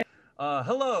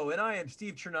Hello, and I am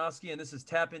Steve Chernosky, and this is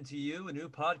Tap Into You, a new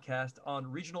podcast on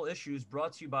regional issues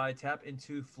brought to you by Tap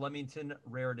Into Flemington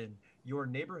Raritan, your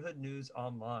neighborhood news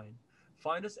online.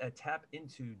 Find us at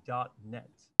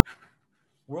tapinto.net.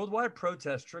 Worldwide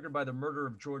protests triggered by the murder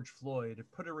of George Floyd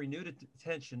put a renewed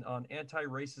attention on anti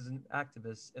racism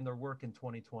activists and their work in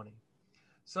 2020.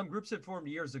 Some groups had formed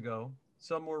years ago,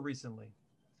 some more recently.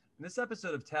 In this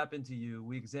episode of Tap Into You,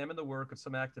 we examine the work of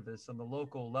some activists on the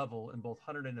local level in both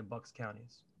Hunterdon and Bucks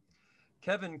counties.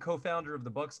 Kevin, co founder of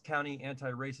the Bucks County Anti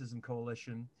Racism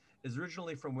Coalition, is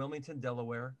originally from Wilmington,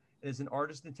 Delaware, and is an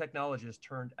artist and technologist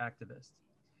turned activist.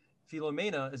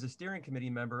 Philomena is a steering committee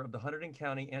member of the Hunterdon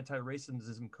County Anti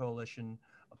Racism Coalition,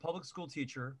 a public school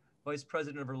teacher, vice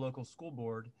president of her local school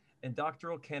board, and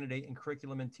doctoral candidate in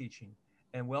curriculum and teaching.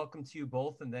 And welcome to you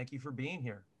both, and thank you for being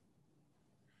here.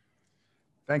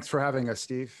 Thanks for having us,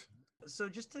 Steve. So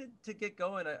just to get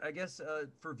going, I guess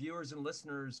for viewers and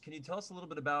listeners, can you tell us a little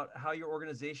bit about how your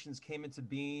organizations came into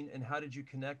being and how did you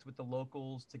connect with the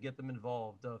locals to get them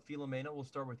involved? Philomena, we'll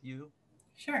start with you.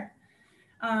 Sure.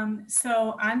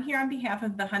 So I'm here on behalf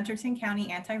of the Hunterdon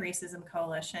County Anti-Racism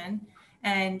Coalition.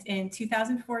 And in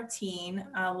 2014,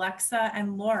 Alexa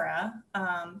and Laura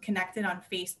connected on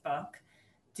Facebook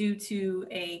due to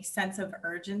a sense of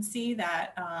urgency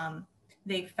that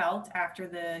they felt after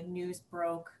the news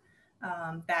broke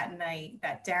that night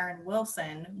that Darren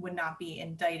Wilson would not be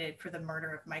indicted for the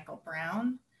murder of Michael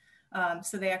Brown.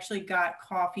 So they actually got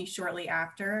coffee shortly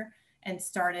after and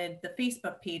started the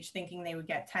Facebook page thinking they would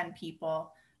get 10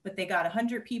 people, but they got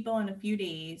 100 people in a few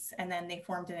days. And then they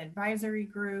formed an advisory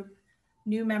group,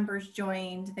 new members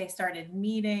joined, they started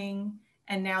meeting,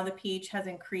 and now the page has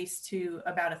increased to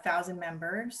about 1,000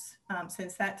 members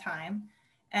since that time.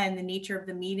 And the nature of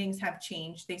the meetings have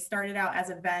changed. They started out as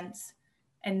events,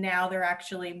 and now they're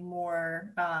actually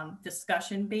more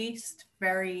discussion-based,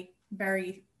 very,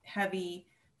 very heavy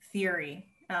theory.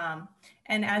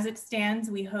 And as it stands,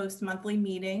 we host monthly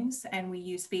meetings and we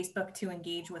use Facebook to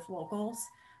engage with locals.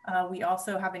 We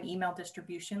also have an email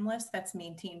distribution list that's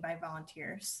maintained by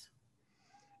volunteers.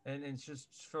 And it's just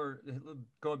for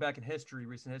going back in history,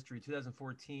 recent history,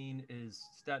 2014 is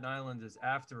Staten Island is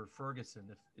after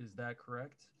Ferguson. Is that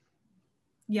correct?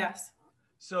 Yes.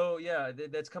 So yeah,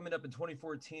 that's coming up in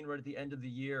 2014, right at the end of the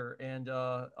year. And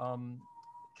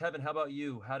Kevin, how about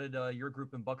you? How did your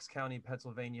group in Bucks County,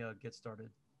 Pennsylvania get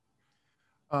started?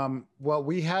 Well,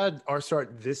 we had our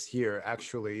start this year,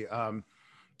 actually,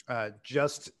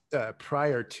 just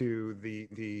prior to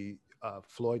the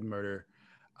Floyd murder.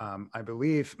 I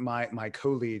believe my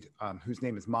co-lead, whose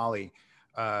name is Molly,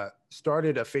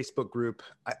 started a Facebook group.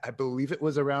 I believe it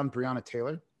was around Breonna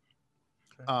Taylor.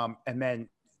 Okay. And then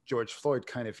George Floyd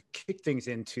kind of kicked things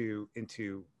into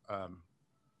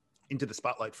the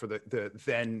spotlight for the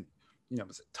then, it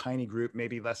was a tiny group,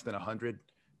 maybe less than 100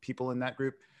 people in that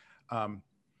group.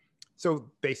 So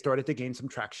they started to gain some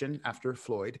traction after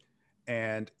Floyd,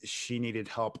 and she needed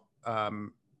help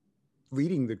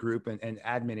leading the group and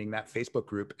adminning that Facebook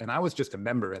group. And I was just a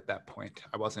member at that point.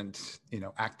 I wasn't,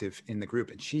 active in the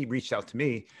group. And she reached out to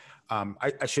me.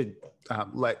 I should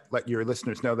let your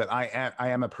listeners know that I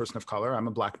am a person of color. I'm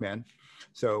a Black man.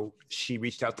 So she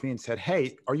reached out to me and said,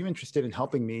 "Hey, are you interested in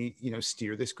helping me,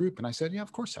 steer this group?" And I said, "Yeah,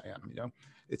 of course I am.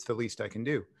 It's the least I can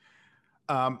do."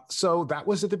 So that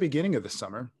was at the beginning of the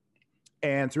summer.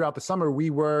 And throughout the summer,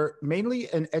 we were mainly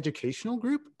an educational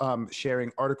group,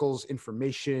 sharing articles,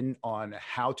 information on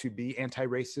how to be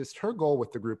anti-racist. Her goal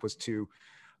with the group was to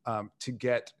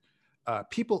get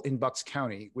people in Bucks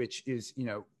County, which is,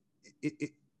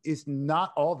 it is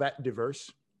not all that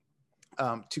diverse,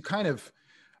 to kind of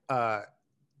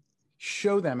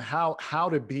show them how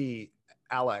to be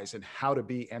allies and how to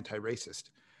be anti-racist.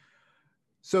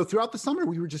 So throughout the summer,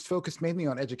 we were just focused mainly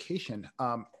on education.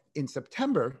 In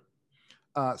September,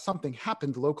 something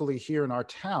happened locally here in our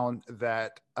town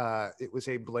that it was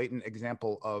a blatant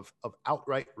example of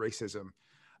outright racism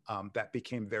that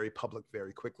became very public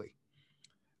very quickly.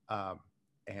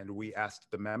 And we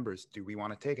asked the members, do we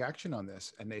want to take action on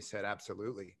this? And they said,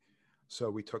 absolutely. So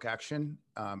we took action.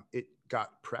 It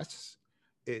got press.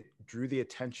 It drew the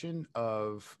attention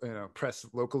of press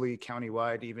locally,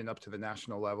 countywide, even up to the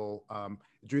national level.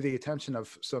 It drew the attention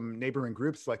of some neighboring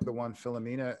groups like the one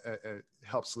Philomena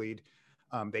helps lead.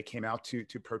 They came out to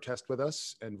protest with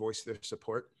us and voice their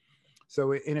support.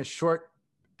 So in a short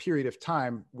period of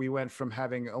time, we went from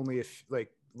having only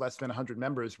less than 100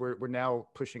 members. We're now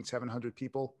pushing 700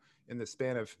 people in the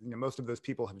span of, most of those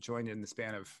people have joined in the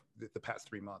span of the past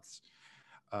 3 months.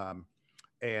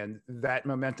 And that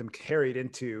momentum carried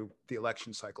into the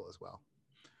election cycle as well.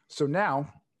 So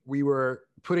now we were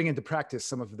putting into practice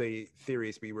some of the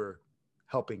theories we were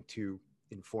helping to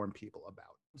inform people about.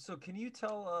 So can you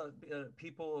tell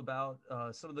people about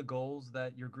some of the goals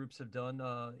that your groups have done?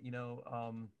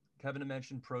 Kevin had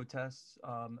mentioned protests,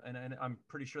 and I'm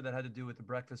pretty sure that had to do with the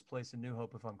breakfast place in New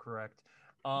Hope, if I'm correct.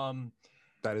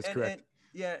 That is correct.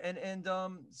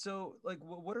 So like,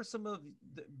 what are some of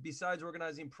besides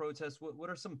organizing protests? What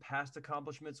are some past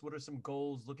accomplishments? What are some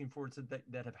goals looking forward to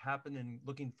that have happened and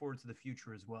looking forward to the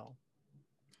future as well?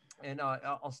 And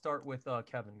I'll start with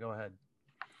Kevin. Go ahead.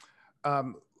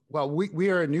 Well, we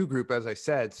are a new group, as I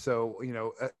said. So,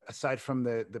 aside from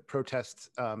the protests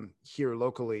here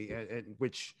locally, and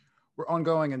which were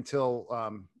ongoing until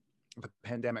the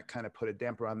pandemic kind of put a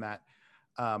damper on that,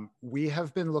 we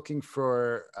have been looking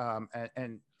for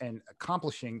and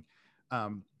accomplishing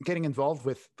getting involved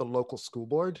with the local school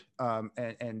board,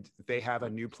 and they have a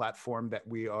new platform that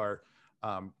we are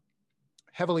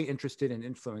heavily interested in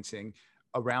influencing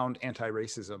around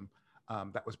anti-racism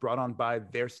that was brought on by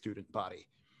their student body.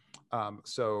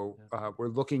 We're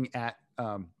looking at,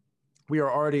 we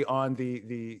are already on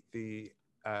the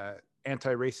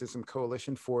Anti-Racism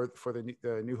Coalition for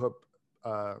the New Hope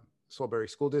Solebury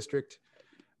School District,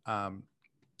 and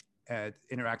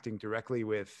interacting directly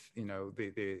with,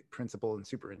 the principal and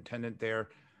superintendent there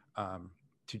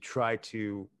to try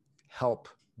to help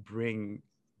bring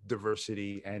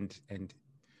diversity and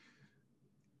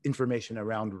information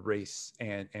around race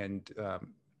and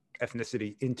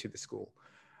ethnicity into the school.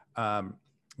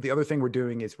 The other thing we're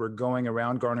doing is we're going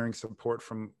around garnering support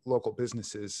from local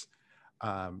businesses,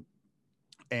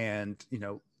 and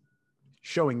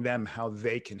showing them how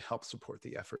they can help support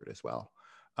the effort as well.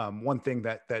 One thing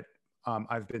that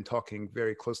I've been talking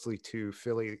very closely to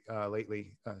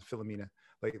Philomena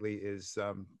lately is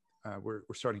we're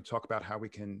starting to talk about how we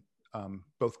can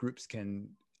both groups can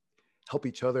help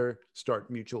each other start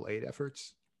mutual aid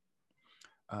efforts.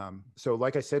 So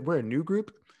like I said, we're a new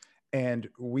group, and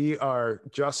we are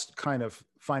just kind of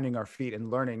finding our feet and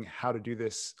learning how to do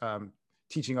this,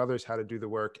 teaching others how to do the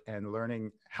work and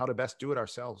learning how to best do it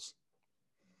ourselves.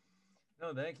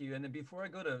 No, thank you. And then before I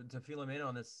go to Philomena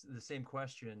on this, the same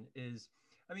question is,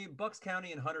 Bucks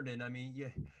County and Hunterdon,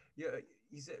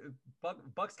 you said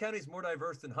Bucks County is more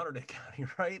diverse than Hunterdon County,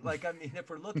 right? Like, if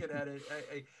we're looking at it,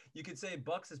 you could say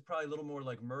Bucks is probably a little more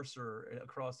like Mercer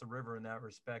across the river in that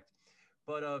respect.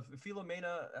 But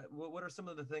Philomena, what are some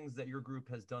of the things that your group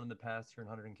has done in the past here in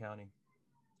Hunterdon County?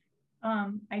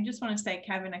 I just want to say,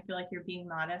 Kevin, I feel like you're being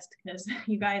modest because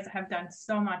you guys have done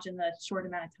so much in the short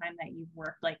amount of time that you've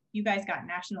worked. Like, you guys got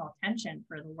national attention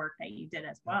for the work that you did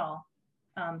as well.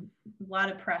 A lot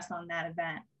of press on that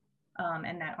event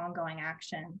and that ongoing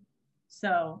action.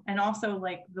 So, and also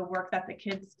like the work that the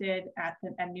kids did at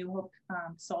New Hope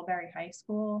Solebury High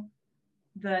School,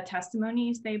 the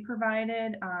testimonies they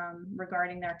provided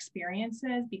regarding their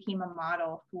experiences became a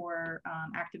model for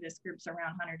activist groups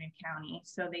around Hunterdon County.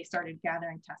 So they started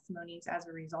gathering testimonies as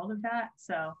a result of that.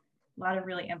 So a lot of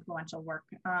really influential work.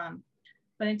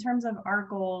 But in terms of our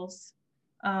goals,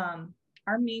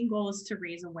 our main goal is to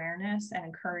raise awareness and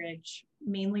encourage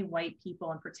mainly white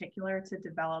people in particular to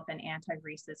develop an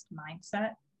anti-racist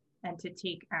mindset and to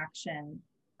take action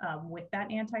with that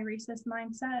anti-racist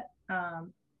mindset.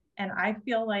 And I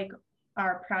feel like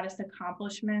our proudest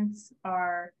accomplishments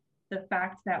are the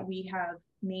fact that we have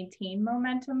maintained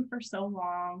momentum for so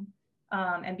long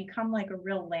and become like a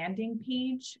real landing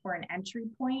page or an entry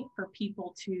point for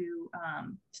people to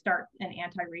start an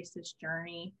anti-racist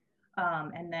journey.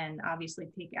 And then obviously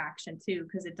take action too,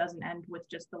 because it doesn't end with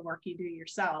just the work you do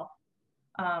yourself.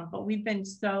 But we've been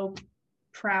so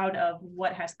proud of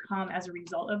what has come as a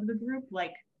result of the group.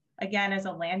 Like, again, as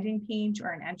a landing page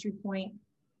or an entry point,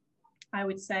 I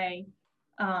would say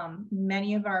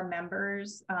many of our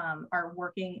members are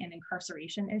working in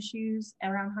incarceration issues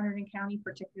around Hunterdon County,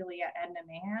 particularly at Edna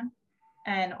Mahan.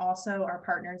 And also our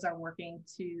partners are working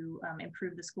to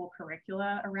improve the school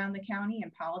curricula around the county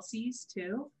and policies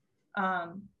too.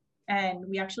 And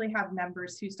we actually have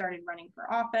members who started running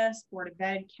for office, Board of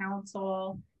Ed,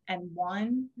 council, and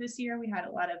won this year. We had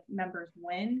a lot of members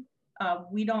win.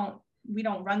 We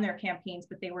don't run their campaigns,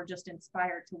 but they were just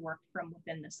inspired to work from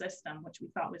within the system, which we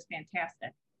thought was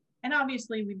fantastic. And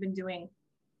obviously we've been doing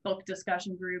book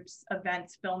discussion groups,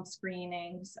 events, film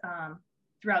screenings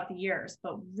throughout the years,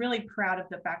 but really proud of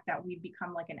the fact that we've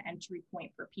become like an entry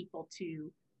point for people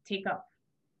to take up,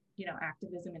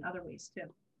 activism in other ways too.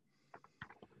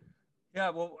 Yeah,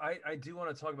 well, I do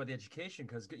want to talk about the education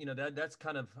because, that's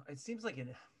kind of, it seems like,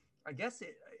 in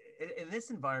this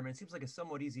environment, it seems like a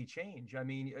somewhat easy change.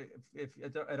 If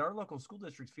at our local school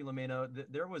districts, Philomena,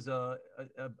 there was an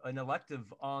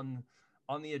elective on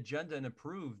on the agenda and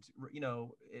approved,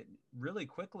 really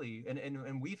quickly.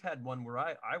 And we've had one where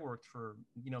I worked for,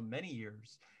 many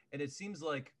years, and it seems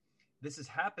like this is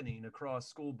happening across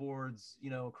school boards,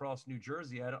 across New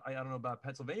Jersey. I don't know about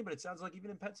Pennsylvania, but it sounds like even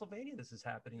in Pennsylvania, this is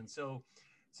happening. And so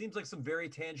it seems like some very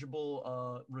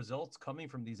tangible results coming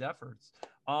from these efforts.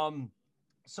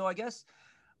 So I guess,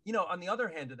 on the other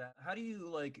hand of that, how do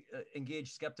you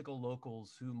engage skeptical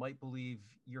locals who might believe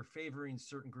you're favoring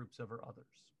certain groups over others?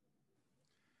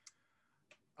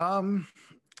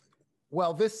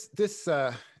 Well, this is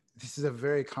a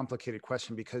very complicated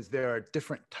question because there are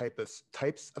different types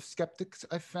of skeptics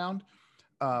I've found.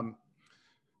 While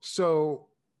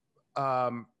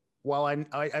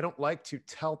I don't like to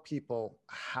tell people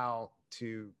how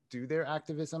to do their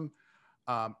activism,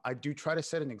 I do try to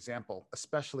set an example,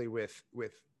 especially with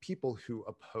people who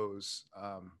oppose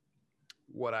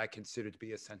what I consider to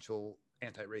be essential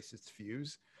anti-racist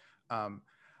views. I'm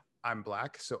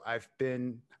Black, so I've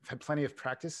had plenty of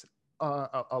practice,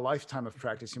 a lifetime of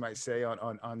practice, you might say,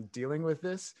 on dealing with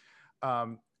this.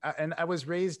 And I was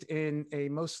raised in a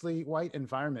mostly white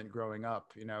environment growing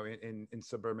up, in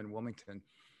suburban Wilmington.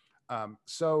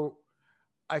 So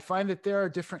I find that there are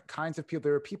different kinds of people.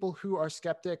 There are people who are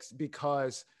skeptics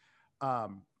because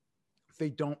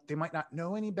they might not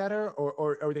know any better,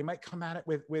 or they might come at it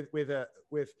with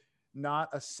not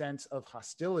a sense of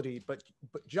hostility, but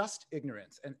just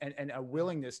ignorance and a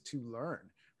willingness to learn,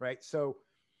 right? So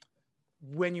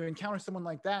when you encounter someone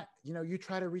like that, you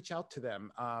try to reach out to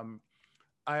them.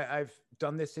 I've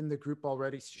done this in the group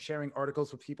already, sharing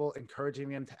articles with people, encouraging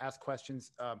them to ask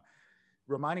questions,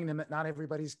 reminding them that not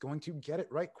everybody's going to get it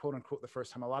right, quote unquote, the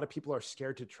first time. A lot of people are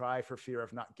scared to try for fear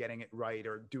of not getting it right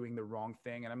or doing the wrong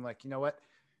thing. And I'm like, you know what?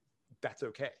 That's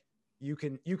okay. You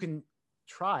can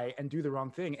try and do the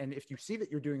wrong thing. And if you see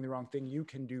that you're doing the wrong thing, you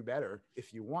can do better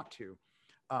if you want to.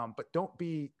 But don't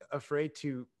be afraid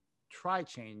to try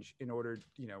change in order,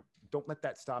 don't let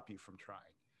that stop you from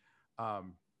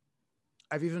trying.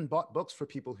 I've even bought books for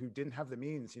people who didn't have the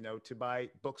means, to buy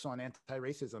books on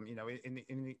anti-racism,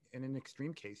 in an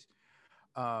extreme case.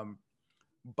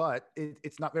 But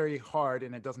it's not very hard,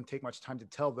 and it doesn't take much time to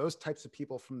tell those types of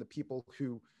people from the people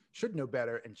who should know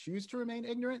better and choose to remain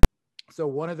ignorant. So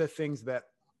one of the things that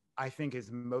I think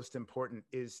is most important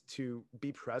is to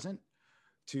be present,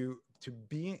 to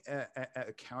be a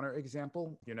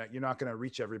counterexample. You're not going to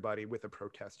reach everybody with a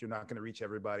protest. You're not going to reach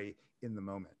everybody in the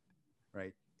moment,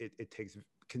 right? It takes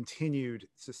continued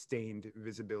sustained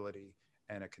visibility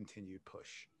and a continued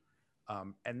push.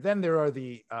 And then there are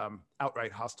the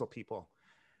outright hostile people,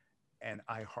 and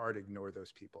I hard ignore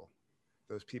those people.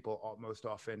 Those people, most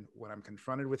often, when I'm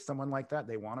confronted with someone like that,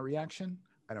 they want a reaction.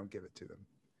 I don't give it to them.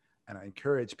 And I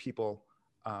encourage people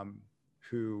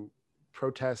who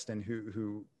protest and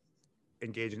who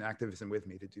engage in activism with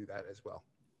me to do that as well.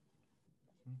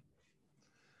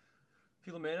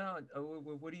 Filomena,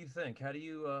 what do you think? How do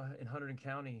you, in Hunterdon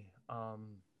County,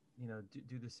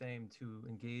 do the same to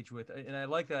engage with? And I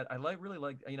like that. I really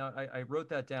like, I wrote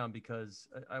that down because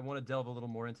I want to delve a little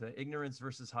more into ignorance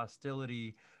versus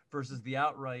hostility versus the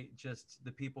outright, just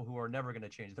the people who are never going to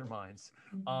change their minds.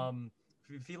 Mm-hmm.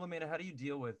 Filomena, how do you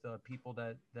deal with people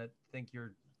that think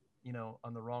you're,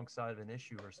 on the wrong side of an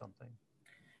issue or something?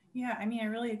 Yeah, I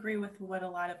really agree with what a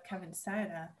lot of Kevin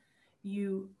said.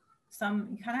 You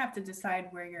kind of have to decide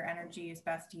where your energy is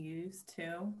best used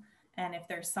too. And if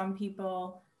there's some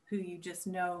people who you just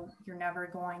know you're never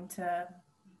going to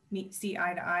see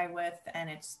eye to eye with, and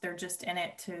they're just in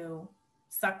it to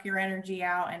suck your energy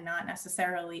out and not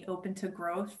necessarily open to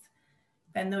growth,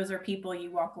 then those are people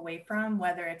you walk away from,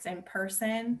 whether it's in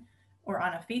person or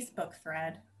on a Facebook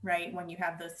thread, right? When you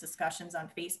have those discussions on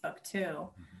Facebook too,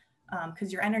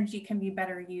 because your energy can be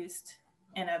better used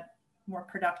in a more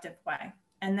productive way.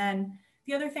 And then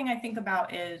the other thing I think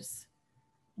about is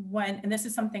and this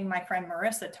is something my friend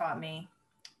Marissa taught me,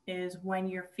 is when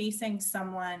you're facing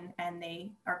someone and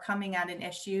they are coming at an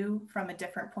issue from a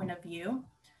different point of view,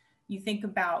 you think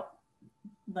about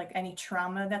any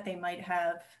trauma that they might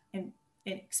have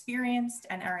experienced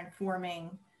and are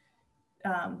informing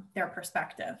their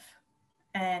perspective.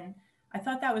 And I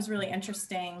thought that was really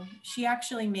interesting. She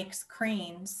actually makes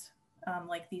cranes,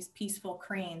 these peaceful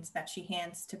cranes that she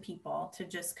hands to people to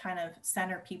just kind of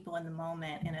center people in the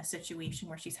moment in a situation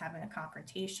where she's having a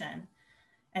confrontation,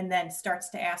 and then starts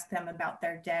to ask them about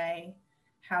their day.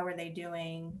 How are they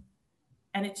doing?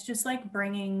 And it's just like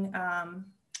bringing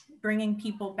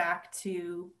people back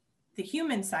to the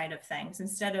human side of things,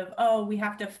 instead of, oh, we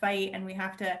have to fight and we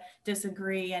have to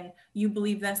disagree and you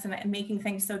believe this, and making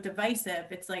things so divisive.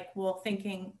 It's like, well,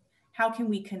 thinking, how can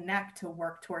we connect to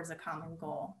work towards a common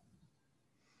goal?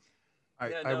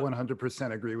 Yeah, I no,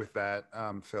 100% agree with that,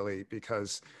 Philly,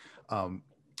 because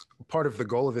part of the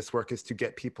goal of this work is to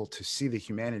get people to see the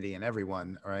humanity in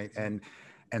everyone, right?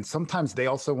 And sometimes they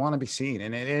also want to be seen,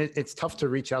 and it's tough to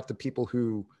reach out to people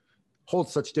who hold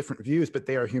such different views, but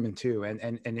they are human too.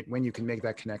 When you can make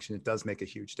that connection, it does make a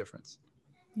huge difference.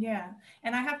 Yeah.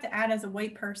 And I have to add, as a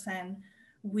white person,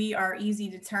 we are easy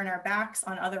to turn our backs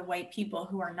on other white people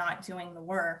who are not doing the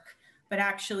work. But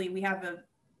actually, we have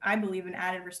I believe, an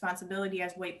added responsibility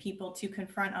as white people to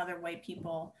confront other white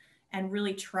people and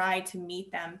really try to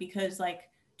meet them, because like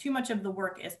too much of the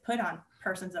work is put on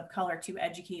persons of color to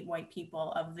educate white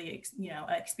people of the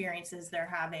experiences they're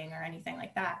having or anything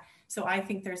like that. So I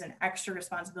think there's an extra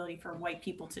responsibility for white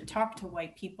people to talk to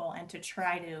white people and to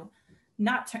try to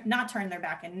not turn their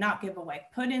back and not give away,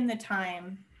 put in the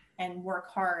time and work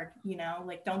hard,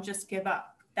 like don't just give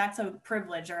up. That's a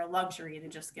privilege or a luxury to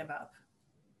just give up.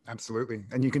 Absolutely.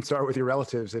 And you can start with your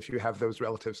relatives if you have those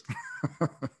relatives.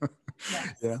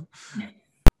 Yes. Yeah.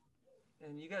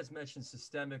 and you guys mentioned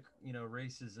systemic,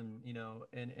 racism,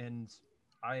 and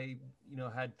I,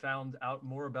 had found out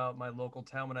more about my local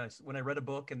town when I read a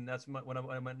book, and that's what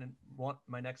I want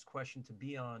my next question to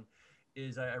be on.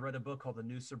 Is I read a book called The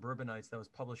New Suburbanites that was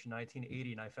published in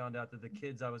 1980, and I found out that the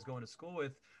kids I was going to school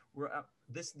with were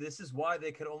this is why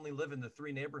they could only live in the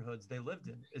 3 neighborhoods they lived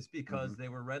in. It's because they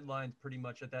were redlined pretty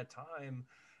much at that time,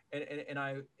 and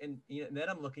then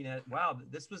I'm looking at, wow,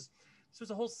 this was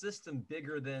a whole system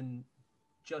bigger than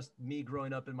just me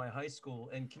growing up in my high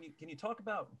school. And can you talk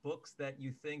about books that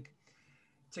you think,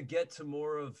 to get to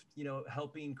more of,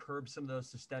 helping curb some of those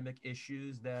systemic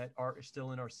issues that are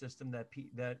still in our system, that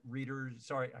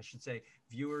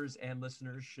viewers and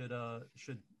listeners should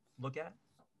look at?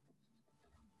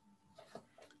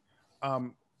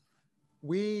 Our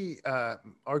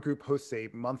group hosts a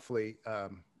monthly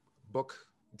book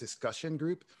discussion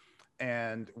group,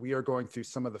 and we are going through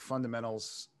some of the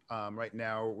fundamentals. Right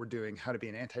now, we're doing How to Be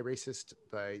an Anti-Racist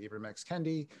by Ibram X.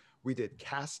 Kendi. We did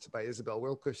Caste by Isabel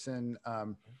Wilkerson.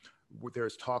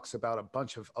 There's talks about a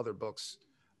bunch of other books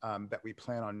that we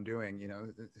plan on doing.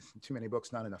 Too many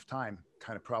books, not enough time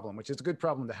kind of problem, which is a good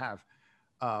problem to have.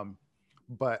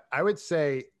 But I would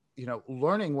say,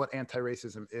 learning what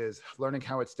anti-racism is, learning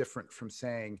how it's different from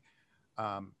saying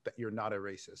that you're not a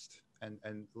racist,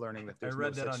 and learning that there's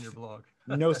on your blog.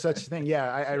 No such thing.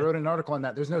 Yeah, I wrote an article on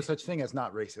that. There's no such thing as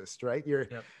not racist, right?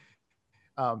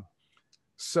 Yep.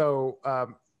 So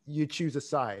you choose a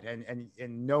side, and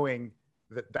knowing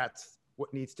that that's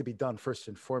what needs to be done first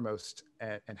and foremost,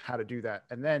 and how to do that.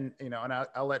 And then, and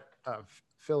I'll let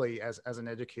Philly, as an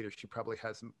educator, she probably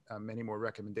has many more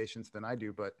recommendations than I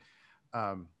do. But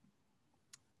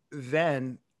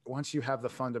then once you have the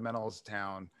fundamentals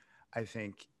down, I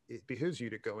think it behooves you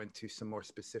to go into some more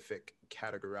specific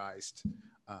categorized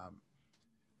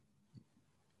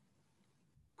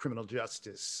criminal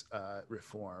justice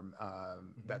reform,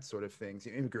 that sort of things,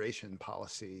 immigration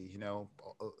policy,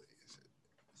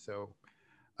 So,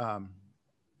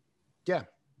 yeah,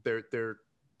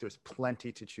 there's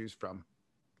plenty to choose from.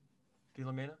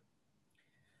 Philomena?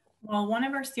 Well, one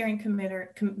of our steering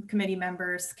committee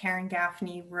members, Karen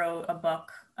Gaffney, wrote a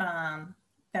book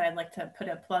that I'd like to put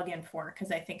a plug in for, because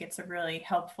I think it's a really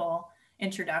helpful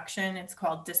introduction. It's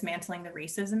called Dismantling the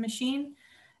Racism Machine,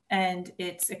 and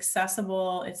it's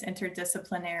accessible, it's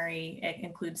interdisciplinary, it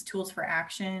includes tools for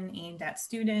action aimed at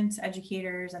students,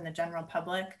 educators, and the general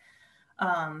public.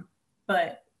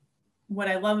 But what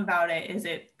I love about it is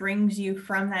it brings you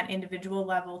from that individual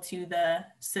level to the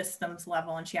systems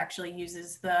level. And she actually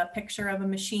uses the picture of a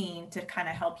machine to kind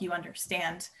of help you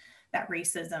understand that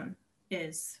racism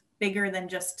is bigger than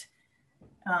just,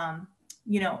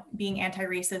 being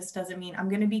anti-racist doesn't mean I'm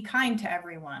going to be kind to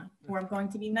everyone or I'm going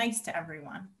to be nice to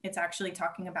everyone. It's actually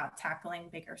talking about tackling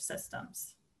bigger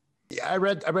systems. Yeah, I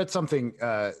read something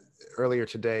earlier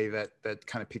today that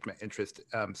kind of piqued my interest.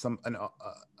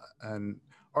 An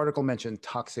article mentioned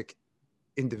toxic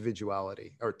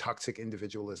individuality or toxic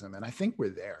individualism, and I think we're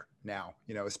there now.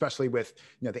 Especially with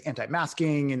the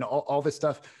anti-masking and all this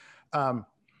stuff. But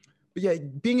yeah,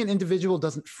 being an individual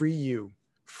doesn't free you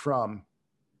from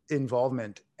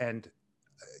involvement and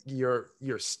your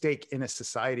stake in a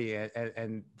society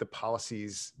and the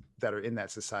policies that are in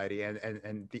that society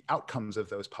and the outcomes of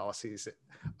those policies.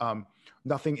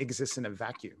 Nothing exists in a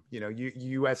vacuum.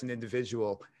 You as an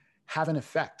individual have an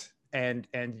effect, and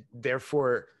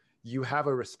therefore you have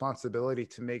a responsibility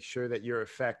to make sure that your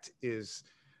effect is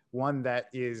one that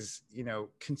is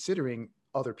considering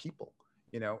other people.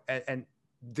 And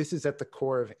this is at the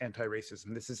core of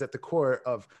anti-racism. This is at the core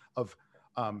of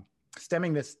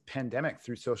stemming this pandemic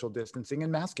through social distancing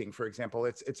and masking, for example.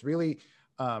 It's really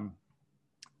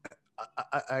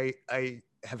I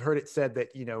have heard it said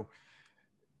that, you know,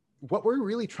 what we're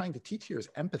really trying to teach here is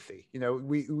empathy. You know,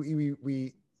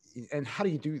 we and how do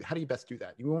you best do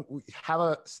that? You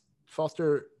won't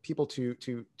foster people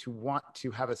to want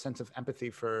to have a sense of empathy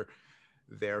for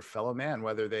their fellow man,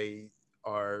 whether they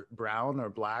are brown or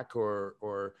black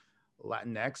or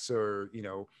Latinx or, you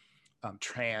know,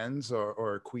 trans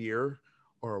or queer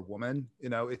or a woman. You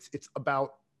know, it's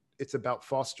about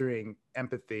fostering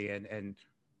empathy and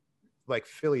like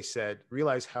Philly said,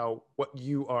 realize how what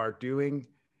you are doing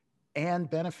and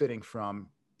benefiting from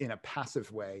in a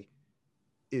passive way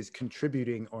is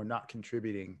contributing or not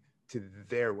contributing to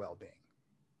their well-being.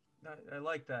 I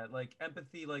like that. Like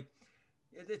empathy, like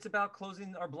it's about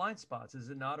closing our blind spots, is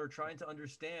it not? Or trying to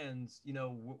understand, you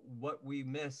know, what we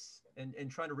miss and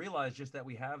trying to realize just that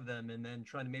we have them, and then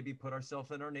trying to maybe put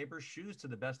ourselves in our neighbor's shoes to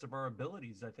the best of our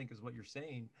abilities, I think is what you're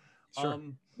saying. Sure.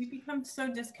 We become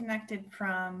so disconnected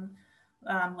from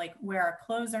like where our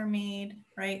clothes are made,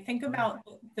 right? Think about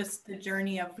the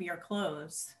journey of your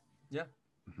clothes. Yeah.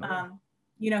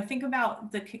 You know, think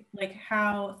about like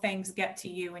how things get to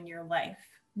you in your life.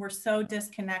 We're so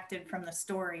disconnected from the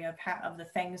story of the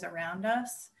things around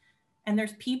us. And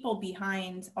there's people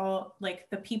behind all, like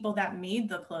the people that made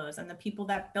the clothes and the people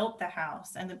that built the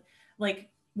house. And like,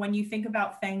 when you think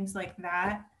about things like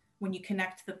that, when you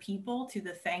connect the people to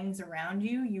the things around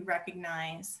you, you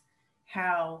recognize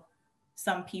how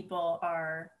some people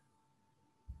are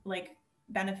like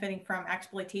benefiting from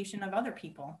exploitation of other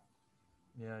people.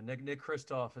 Yeah, Nick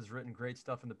Kristof has written great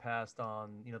stuff in the past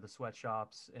on, you know, the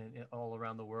sweatshops and all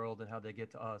around the world and how they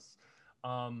get to us.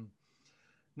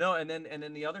 No, and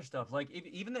then the other stuff, like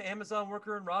even the Amazon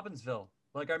worker in Robbinsville.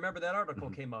 Like I remember that article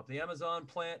came up. The Amazon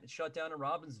plant shut down in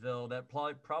Robbinsville. That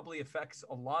probably affects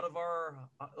a lot of our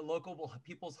local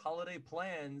people's holiday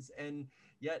plans. And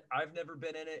yet I've never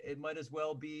been in it. It might as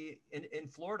well be in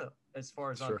Florida, as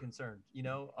far as Sure. I'm concerned. You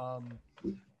know.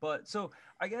 But so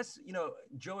I guess, you know,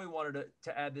 Joey wanted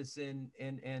to add this in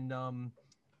and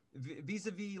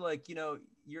vis-a-vis, like, you know,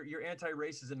 your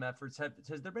anti-racism efforts,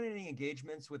 has there been any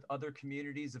engagements with other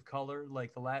communities of color,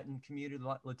 like the Latin community,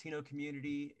 the Latino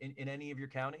community in any of your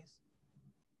counties?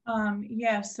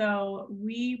 Yeah, so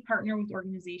we partner with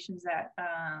organizations that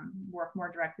work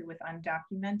more directly with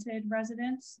undocumented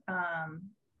residents.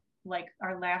 Like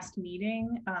our last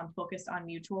meeting focused on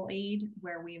mutual aid,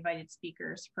 where we invited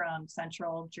speakers from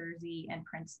Central Jersey and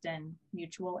Princeton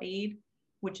Mutual Aid,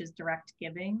 which is direct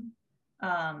giving.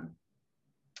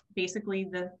 Basically,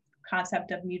 the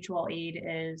concept of mutual aid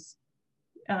is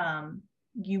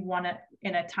you want to,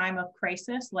 in a time of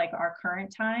crisis like our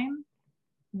current time,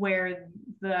 where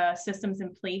the systems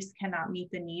in place cannot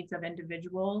meet the needs of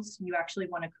individuals, you actually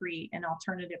want to create an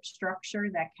alternative structure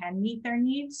that can meet their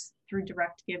needs through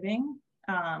direct giving,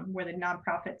 where the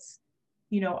nonprofits,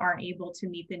 you know, aren't able to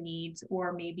meet the needs,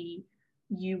 or maybe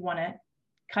you want to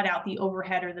cut out the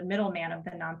overhead or the middleman of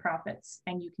the nonprofits,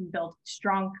 and you can build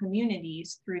strong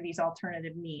communities through these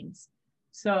alternative means.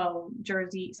 So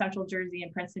Central Jersey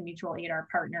and Princeton Mutual Aid are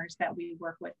partners that we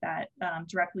work with that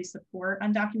directly support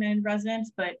undocumented residents.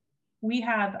 But we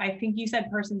have, I think you said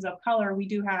persons of color, we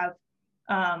do have,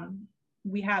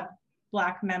 we have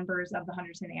Black members of the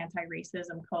Hunterdon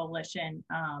Anti-Racism Coalition.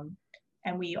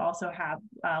 And we also have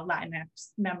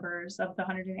Latinx members of the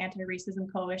Hunterdon Anti-Racism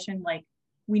Coalition. Like,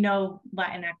 we know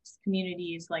Latinx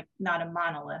community is like not a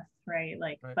monolith, right?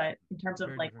 Like, right. But in terms of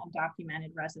like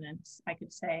undocumented residents, I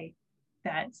could say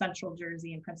that Central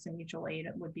Jersey and Princeton Mutual Aid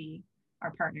would be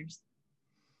our partners.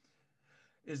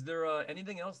 Is there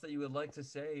anything else that you would like to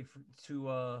say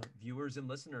to viewers and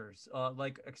listeners,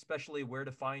 like especially where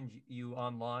to find you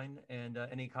online and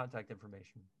any contact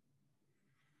information?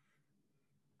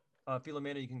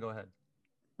 Philomena, you can go ahead.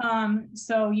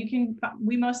 So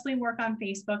we mostly work on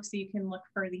Facebook, so you can look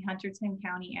for the Hunterdon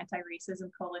County Anti-Racism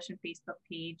Coalition Facebook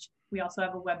page. We also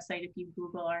have a website if you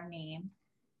Google our name.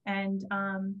 And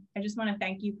I just want to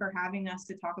thank you for having us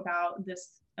to talk about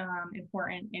this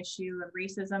important issue of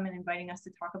racism and inviting us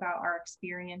to talk about our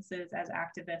experiences as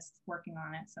activists working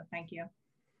on it. So thank you.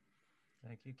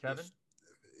 Thank you, Kevin.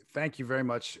 Thank you very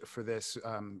much for this.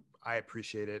 I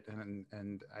appreciate it,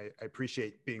 and I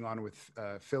appreciate being on with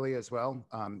Philly as well.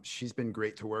 She's been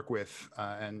great to work with,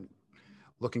 and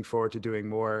looking forward to doing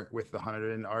more with the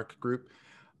Hunterdon ARC group,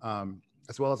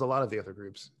 as well as a lot of the other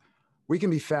groups. We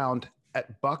can be found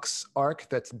at Bucks ARC,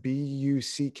 that's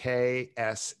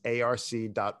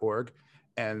BUCKSARC.org,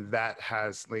 and that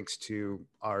has links to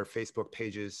our Facebook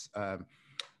pages.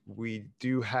 We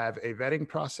do have a vetting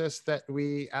process that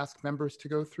we ask members to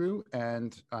go through,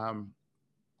 and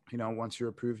you know, once you're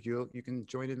approved, you can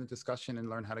join in the discussion and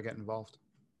learn how to get involved.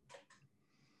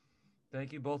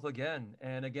 Thank you both again.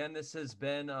 And again, this has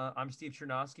been, I'm Steve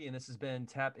Chernosky, and this has been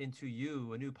Tap Into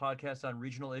You, a new podcast on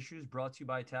regional issues brought to you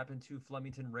by Tap Into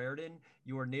Flemington Raritan,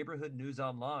 your neighborhood news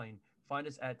online. Find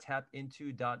us at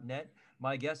tapinto.net.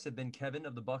 My guests have been Kevin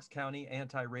of the Bucks County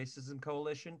Anti-Racism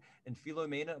Coalition and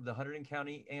Philomena of the Hunterdon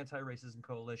County Anti-Racism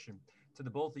Coalition. To the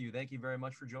both of you, thank you very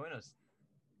much for joining us.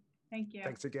 Thank you.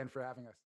 Thanks again for having us.